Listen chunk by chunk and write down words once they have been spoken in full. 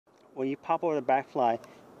when you pop over the back fly,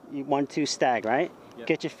 you 1-2 stag, right? Yep.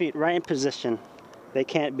 Get your feet right in position. They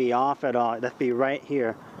can't be off at all. They have to be right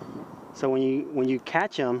here. So when you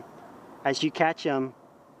catch them, as you catch them,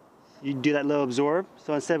 you do that little absorb.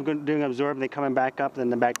 So instead of doing absorb and then coming back up, then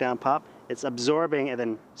the back down pop, it's absorbing and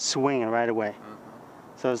then swinging right away.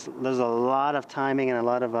 So there's a lot of timing and a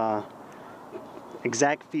lot of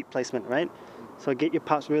exact feet placement, right? So get your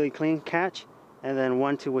pops really clean, catch, and then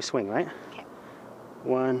 1-2 with swing, right? Okay.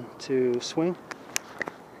 1-2 swing,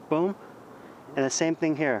 boom. And the same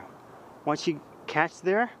thing here. Once you catch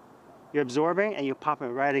there, you're absorbing and you pop it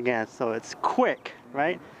right again. So it's quick,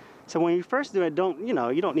 right? So when you first do it,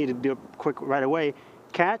 you don't need to do it quick right away.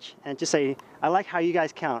 Catch and just say, I like how you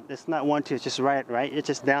guys count. It's not 1-2, it's just right? It's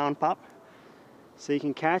just down, pop. So you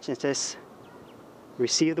can catch and just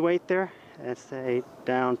receive the weight there and say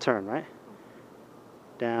down, turn, right?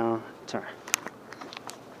 Down, turn.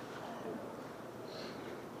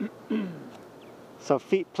 So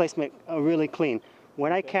feet placement are really clean.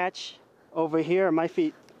 When I catch over here, my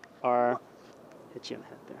feet are, hit you in the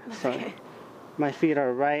head there. So my feet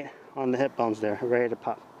are right on the hip bones there, ready to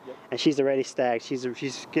pop. Yep. And she's already stagged. She's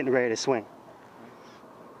getting ready to swing.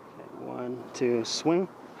 Okay, 1-2, swing.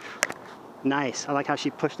 Nice. I like how she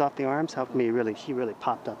pushed off the arms. Helped me really. She really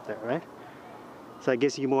popped up there, right? So it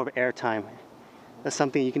gives you more of air time. That's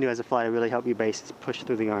something you can do as a fly to really help you base, is push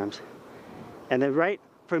through the arms. And then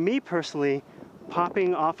for me personally,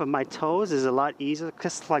 popping off of my toes is a lot easier.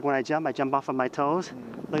 Just like when I jump off of my toes.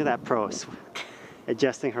 Look at that pro,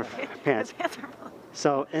 adjusting her pants.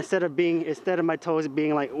 So instead of my toes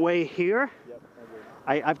being like way here,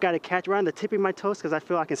 I've got to catch around the tip of my toes because I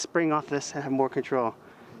feel I can spring off this and have more control.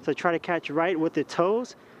 So try to catch right with the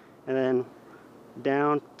toes and then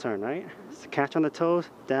down, turn, right? So catch on the toes,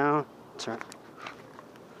 down, turn.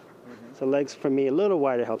 So legs for me a little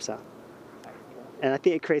wider helps out. And I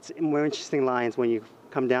think it creates more interesting lines when you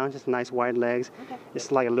come down, just nice wide legs. Okay.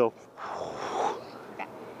 It's like a little. Okay.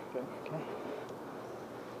 Okay.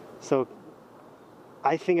 So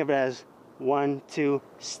I think of it as 1-2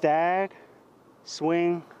 stag,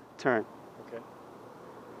 swing, turn. Okay.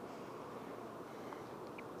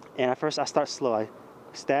 And at first I start slow. I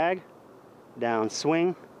stag, down,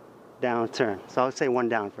 swing, down, turn. So I'll say one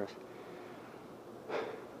down first.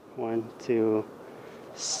 1-2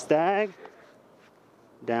 stag,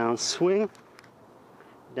 down, swing,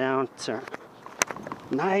 down, turn.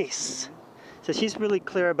 Nice. So she's really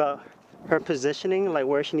clear about her positioning, like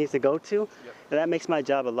where she needs to go to. Yep. And that makes my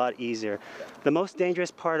job a lot easier. The most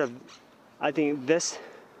dangerous part of, I think,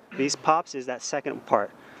 these pops is that second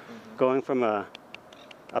part, going from a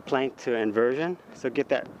plank to inversion. So get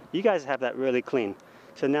that, you guys have that really clean.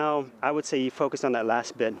 So now I would say you focus on that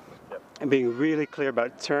last bit and being really clear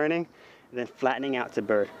about turning and then flattening out to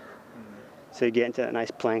bird. So you get into that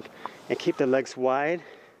nice plank and keep the legs wide.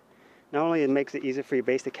 Not only it makes it easier for your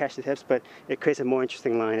base to catch the hips, but it creates a more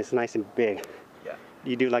interesting line. It's nice and big. Yeah.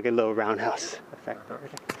 You do like a little roundhouse effect.